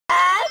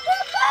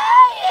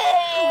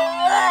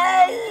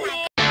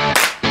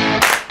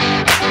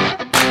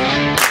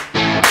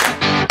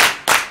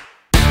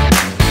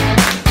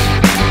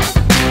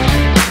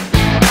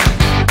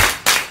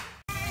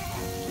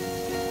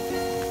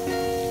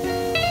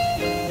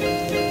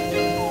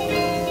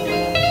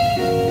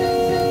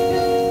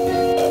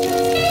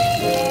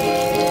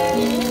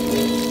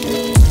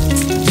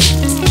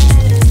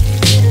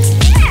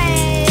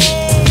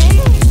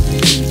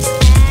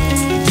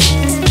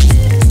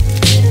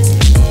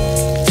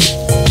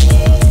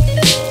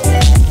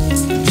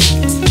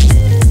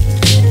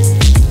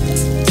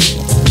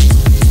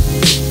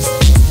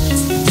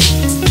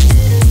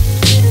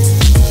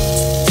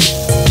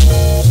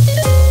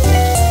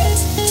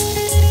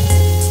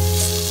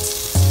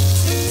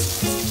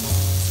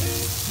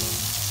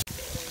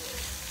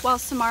while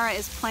Samara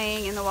is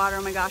playing in the water.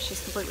 Oh my gosh,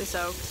 she's completely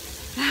soaked.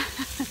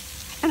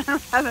 And I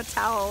don't have a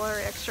towel or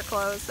extra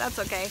clothes. That's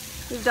okay.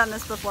 We've done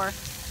this before.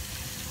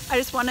 I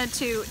just wanted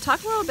to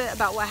talk a little bit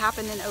about what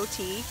happened in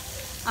OT.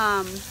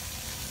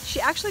 She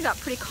actually got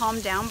pretty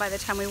calmed down by the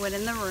time we went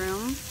in the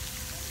room.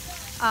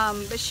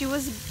 But she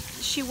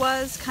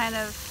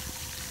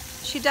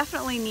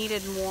definitely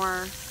needed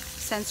more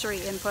sensory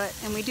input.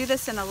 And we do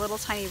this in a little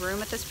tiny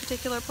room at this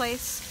particular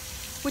place,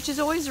 which is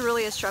always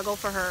really a struggle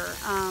for her.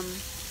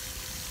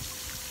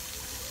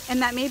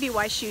 And that may be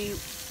why she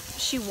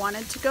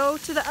wanted to go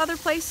to the other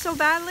place so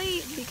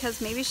badly, because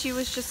maybe she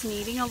was just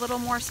needing a little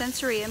more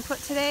sensory input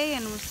today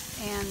and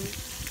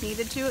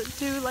needed to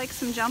do like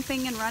some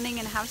jumping and running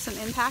and have some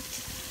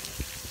impact.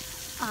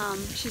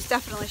 She's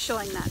definitely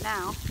showing that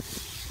now.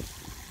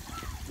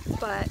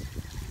 But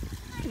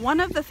one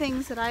of the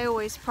things that I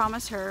always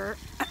promise her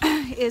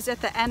is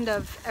at the end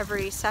of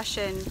every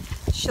session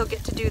she'll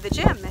get to do the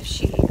gym if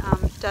she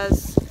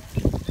does,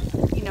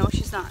 you know,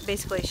 she's not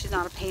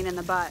a pain in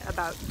the butt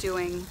about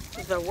doing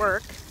the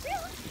work.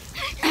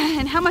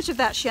 And how much of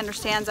that she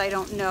understands, I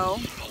don't know.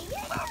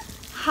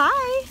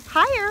 Hi,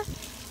 higher.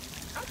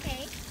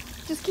 Okay.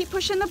 Just keep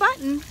pushing the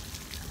button.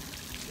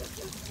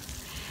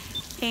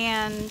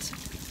 And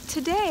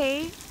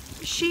today,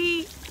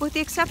 she, with the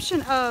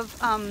exception of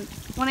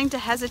wanting to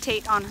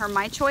hesitate on her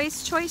My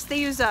Choice choice,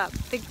 they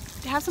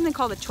have something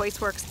called the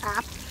ChoiceWorks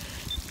app.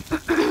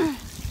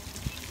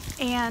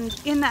 And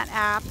in that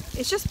app,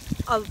 it's just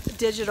a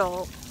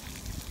digital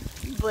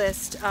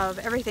list of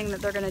everything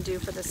that they're going to do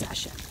for the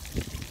session.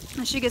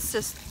 And she gets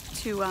to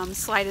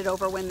slide it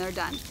over when they're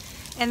done.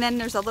 And then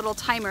there's a little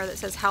timer that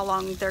says how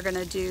long they're going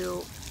to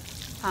do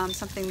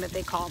something that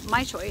they call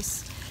My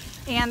Choice.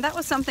 And that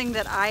was something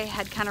that I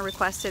had kind of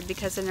requested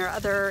because in her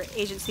other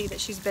agency that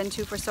she's been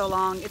to for so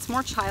long, it's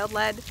more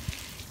child-led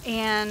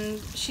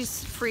and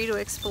she's free to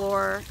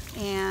explore,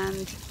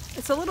 and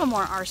it's a little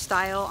more our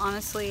style,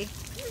 honestly.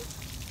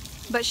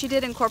 But she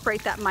did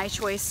incorporate that My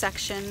Choice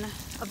section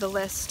of the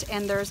list,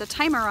 and there's a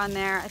timer on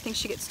there. I think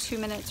she gets 2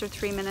 minutes or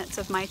 3 minutes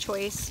of My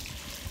Choice,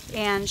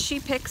 and she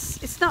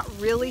picks, it's not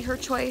really her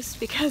choice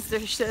because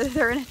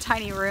they're in a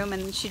tiny room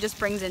and she just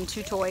brings in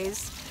 2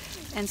 toys.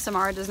 And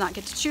Samara does not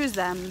get to choose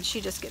them.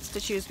 She just gets to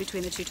choose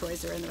between the 2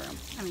 toys that are in the room.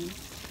 I mean,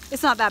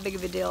 it's not that big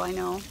of a deal, I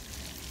know.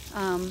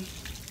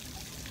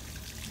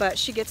 But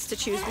she gets to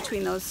choose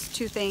between those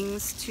 2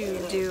 things to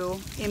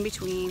do in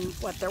between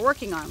what they're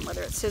working on,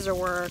 whether it's scissor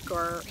work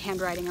or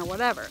handwriting or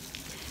whatever.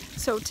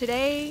 So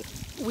today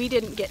we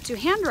didn't get to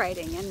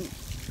handwriting, and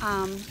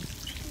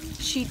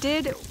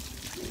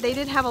they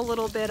did have a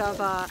little bit of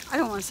a, I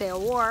don't want to say a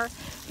war,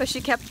 but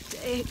she kept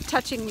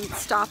touching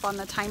stop on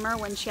the timer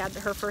when she had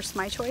her first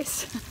My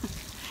Choice.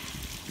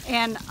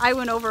 And I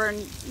went over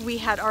and we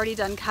had already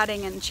done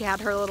cutting, and she had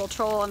her little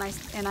troll, and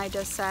I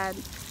just said,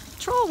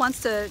 Troll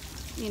wants to,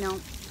 you know,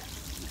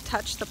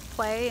 touch the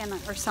play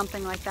or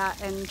something like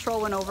that, and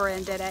Troll went over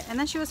and did it, and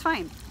then she was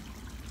fine.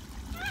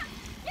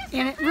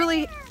 And it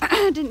really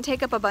didn't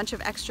take up a bunch of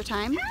extra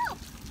time.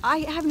 I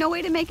have no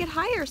way to make it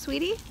higher,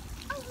 sweetie.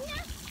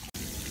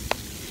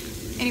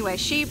 Anyway,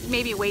 she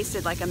maybe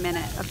wasted like a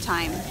minute of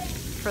time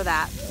for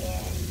that.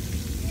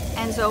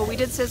 And so we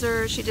did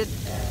scissors, she did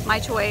My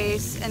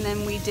Choice, and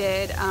then we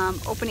did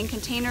opening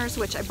containers,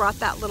 which I brought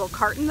that little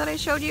carton that I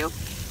showed you,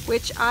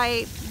 which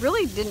I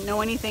really didn't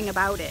know anything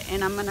about it,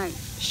 and I'm gonna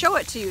show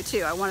it to you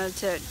too. I wanted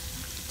to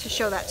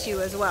show that to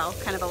you as well,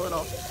 kind of a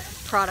little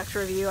product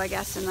review, I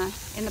guess,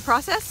 in the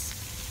process.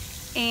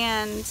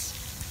 And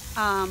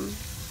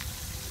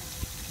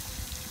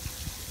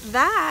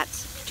that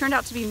turned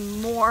out to be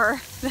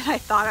more than I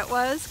thought it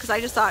was, because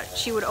I just thought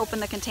she would open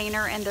the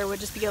container and there would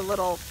just be a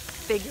little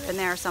figure in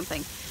there or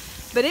something.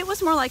 But it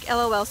was more like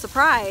LOL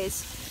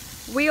surprise.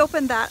 We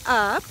opened that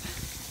up,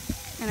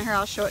 and here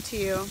I'll show it to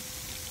you.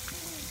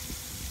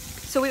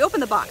 So we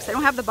opened the box. I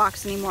don't have the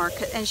box anymore,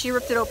 and she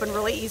ripped it open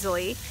really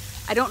easily.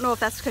 I don't know if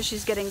that's because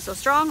she's getting so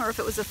strong or if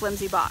it was a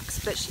flimsy box,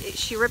 but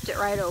she ripped it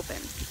right open.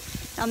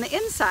 On the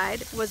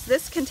inside was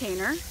this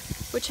container,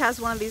 which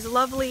has one of these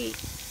lovely,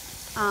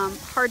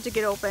 hard to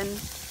get open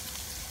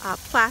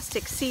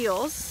plastic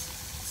seals.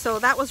 So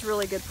that was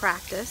really good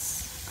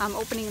practice,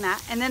 opening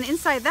that. And then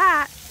inside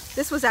that,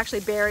 this was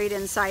actually buried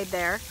inside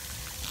there.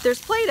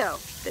 There's Play-Doh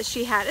that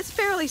she had. It's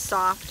fairly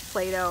soft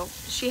Play-Doh.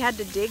 She had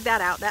to dig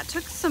that out. That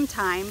took some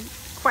time,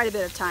 quite a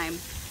bit of time.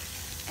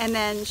 And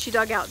then she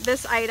dug out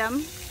this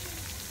item,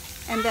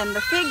 and then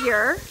the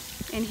figure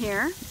in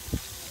here.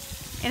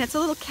 And it's a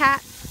little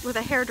cat with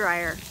a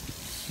hairdryer.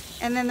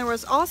 And then there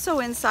was also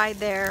inside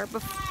there,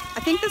 I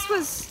think this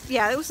was,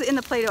 yeah, it was in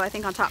the Play-Doh, I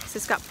think, on top, because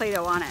it's got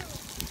Play-Doh on it.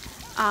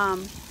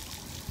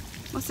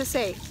 What's it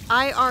say?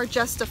 I are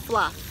just a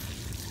fluff.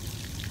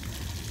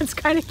 It's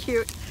kind of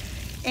cute.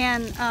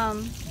 And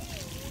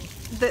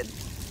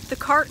the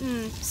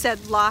carton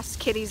said lost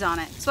kitties on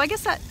it. So I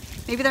guess that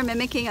maybe they're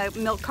mimicking a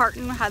milk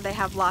carton, how they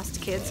have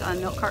lost kids on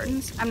milk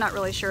cartons. I'm not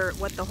really sure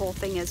what the whole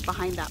thing is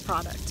behind that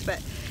product,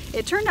 but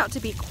it turned out to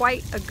be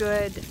quite a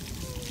good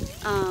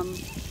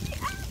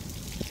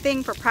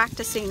thing for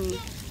practicing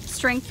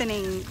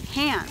strengthening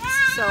hands.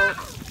 So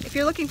if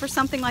you're looking for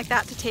something like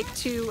that to take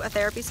to a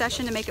therapy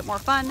session to make it more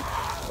fun,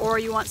 or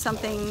you want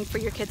something for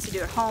your kids to do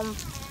at home,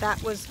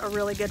 that was a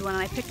really good one.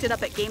 And I picked it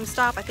up at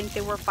GameStop. I think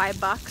they were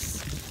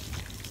 $5.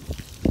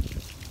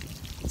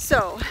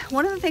 So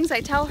one of the things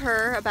I tell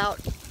her about,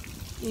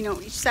 you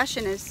know, each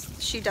session is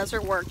she does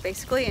her work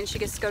basically and she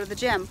gets to go to the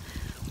gym.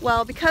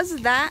 Well, because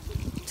that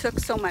took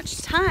so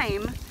much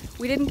time,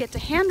 we didn't get to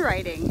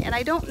handwriting. And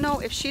I don't know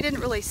if she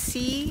didn't really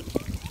see,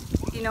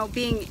 you know,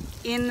 being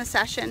in the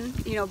session,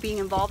 you know, being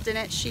involved in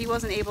it. She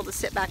wasn't able to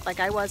sit back like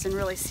I was and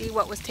really see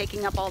what was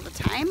taking up all the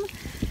time.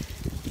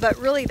 But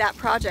really that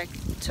project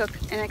took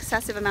an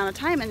excessive amount of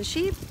time, and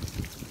she,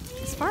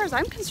 as far as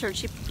I'm concerned,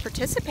 she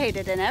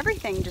participated in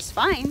everything just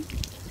fine.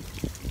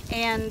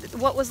 And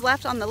what was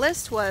left on the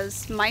list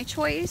was my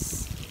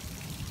choice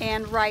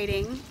and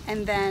writing,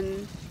 and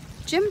then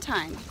gym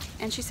time.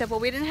 And she said, well,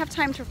 we didn't have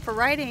time for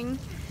writing,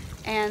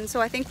 and so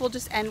I think we'll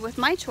just end with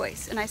my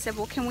choice. And I said,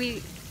 well, can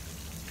we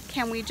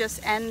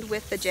just end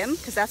with the gym?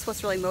 Because that's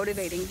what's really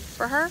motivating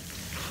for her.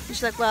 And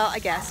she's like, well, I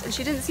guess. And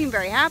she didn't seem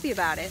very happy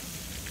about it.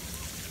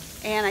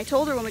 And I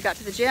told her when we got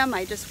to the gym,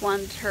 I just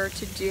wanted her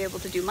to be able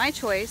to do my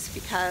choice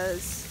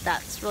because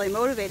that's really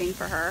motivating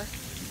for her.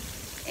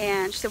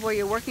 And she said, well,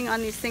 you're working on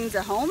these things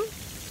at home?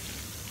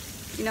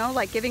 You know,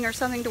 like giving her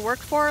something to work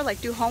for, like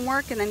do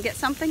homework and then get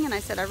something. And I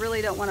said, I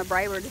really don't want to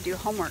bribe her to do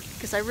homework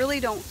because I really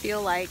don't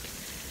feel like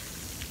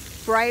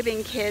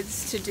bribing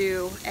kids to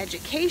do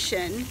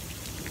education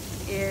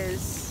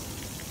is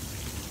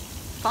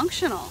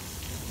functional.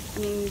 I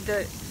mean,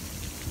 the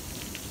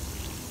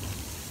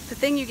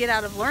thing you get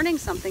out of learning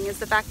something is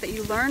the fact that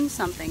you learn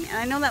something. And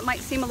I know that might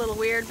seem a little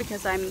weird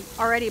because I'm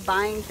already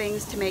buying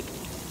things to make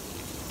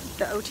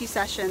the OT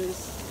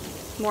sessions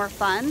more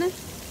fun,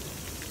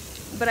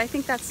 but I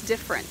think that's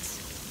different.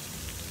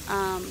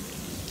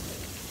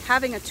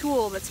 Having a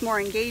tool that's more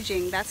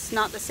engaging, that's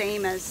not the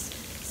same as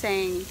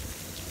saying,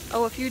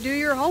 oh, if you do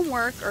your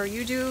homework or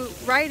you do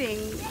writing,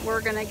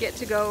 we're gonna get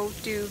to go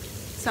do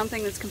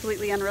something that's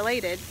completely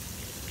unrelated.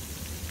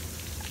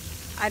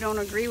 I don't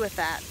agree with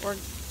that. Or,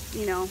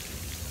 you know,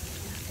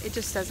 it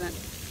just doesn't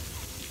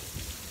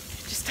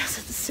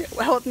sit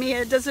well with me.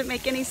 It doesn't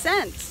make any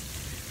sense.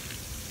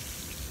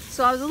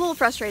 So I was a little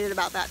frustrated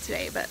about that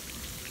today, but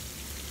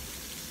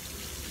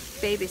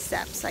baby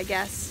steps, I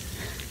guess.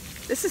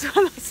 This is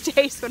one of those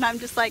days when I'm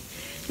just like,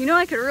 you know,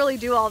 I could really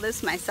do all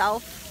this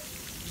myself.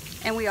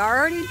 And we're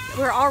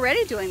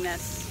already doing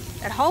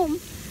this at home.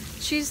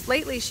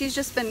 Lately she's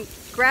just been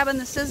grabbing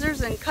the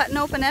scissors and cutting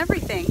open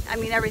everything. I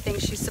mean, everything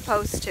she's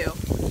supposed to.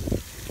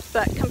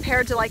 But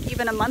compared to like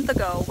even a month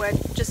ago, where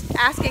just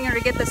asking her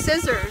to get the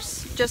scissors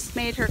just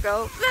made her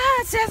go,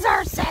 ah,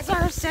 scissors,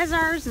 scissors,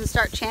 scissors, and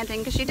start chanting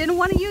because she didn't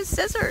want to use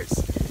scissors.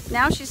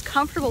 Now she's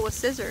comfortable with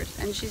scissors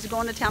and she's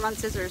going to town on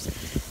scissors.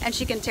 And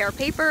she can tear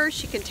paper,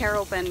 she can tear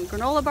open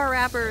granola bar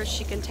wrappers,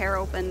 she can tear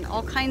open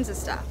all kinds of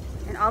stuff.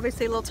 And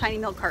obviously little tiny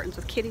milk cartons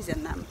with kitties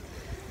in them.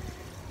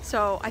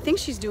 So I think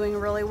she's doing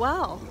really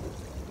well.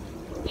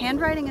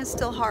 Handwriting is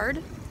still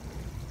hard.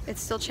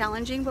 It's still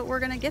challenging, but we're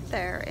gonna get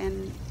there.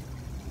 And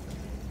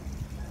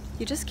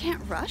you just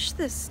can't rush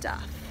this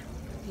stuff.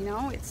 You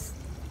know,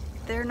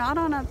 they're not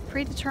on a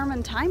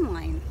predetermined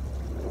timeline.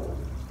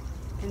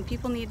 And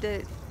people need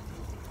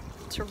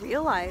to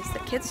realize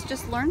that kids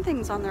just learn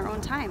things on their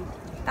own time.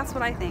 That's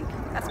what I think.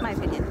 That's my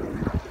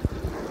opinion.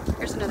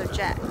 Here's another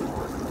jet.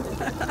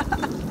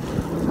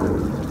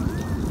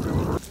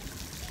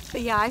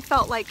 But yeah, I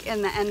felt like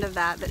in the end of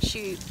that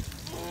she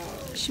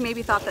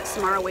maybe thought that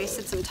Samara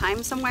wasted some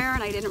time somewhere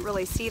and I didn't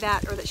really see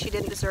that, or that she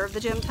didn't deserve the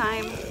gym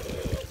time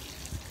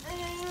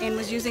and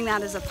was using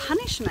that as a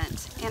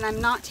punishment. And I'm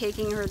not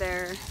taking her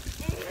there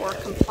for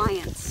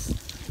compliance.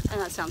 I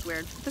know that sounds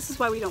weird. This is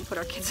why we don't put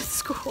our kids in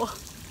school.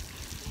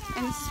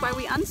 And this is why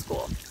we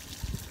unschool.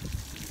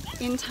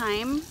 In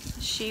time,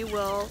 she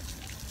will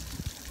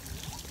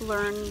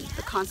learn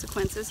the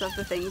consequences of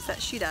the things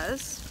that she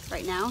does.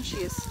 Right now, she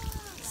is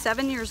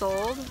 7 years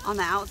old on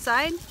the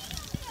outside.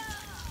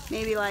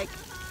 Maybe like,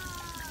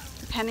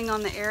 depending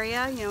on the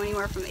area, you know,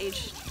 anywhere from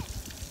age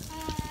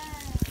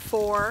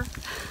 4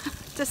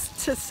 to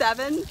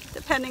 7,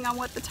 depending on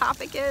what the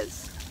topic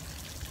is.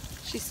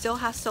 She still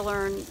has to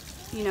learn,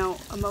 you know,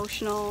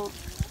 emotional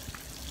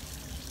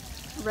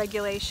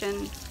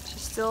regulation. She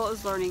still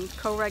is learning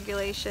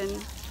co-regulation.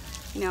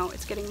 You know,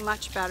 it's getting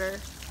much better.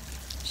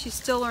 She's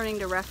still learning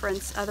to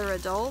reference other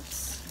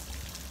adults.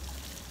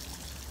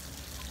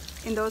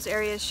 In those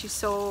areas, she's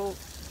so,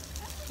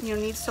 you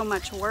know, needs so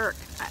much work.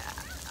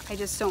 I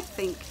just don't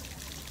think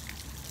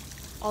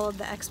all of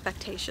the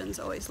expectations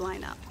always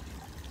line up.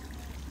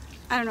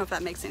 I don't know if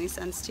that makes any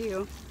sense to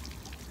you,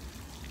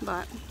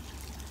 but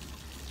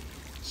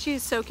she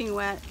is soaking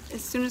wet.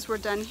 As soon as we're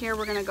done here,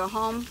 we're gonna go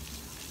home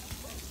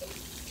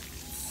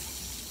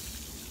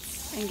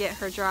and get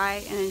her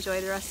dry and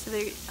enjoy the rest of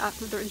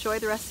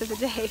the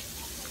day.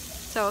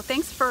 So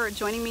thanks for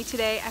joining me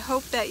today. I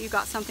hope that you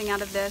got something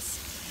out of this.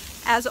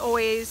 As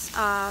always,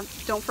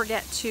 don't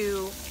forget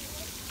to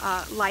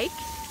like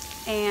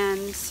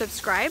and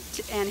subscribe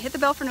and hit the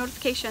bell for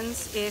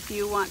notifications if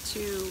you want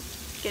to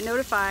get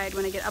notified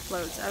when I get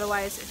uploads.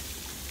 Otherwise,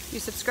 if you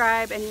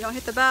subscribe and you don't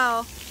hit the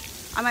bell,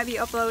 I might be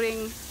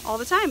uploading all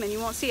the time and you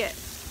won't see it.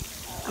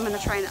 I'm going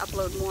to try and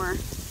upload more.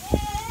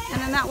 And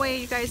then that way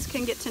you guys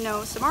can get to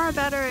know Samara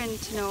better and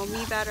to know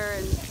me better,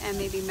 and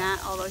maybe Matt,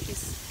 although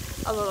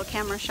he's a little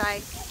camera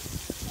shy.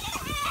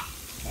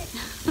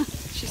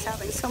 She's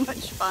having so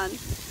much fun.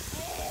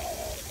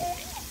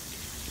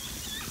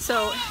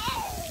 So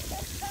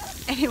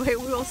anyway,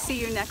 we will see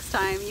you next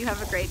time. You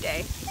have a great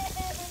day.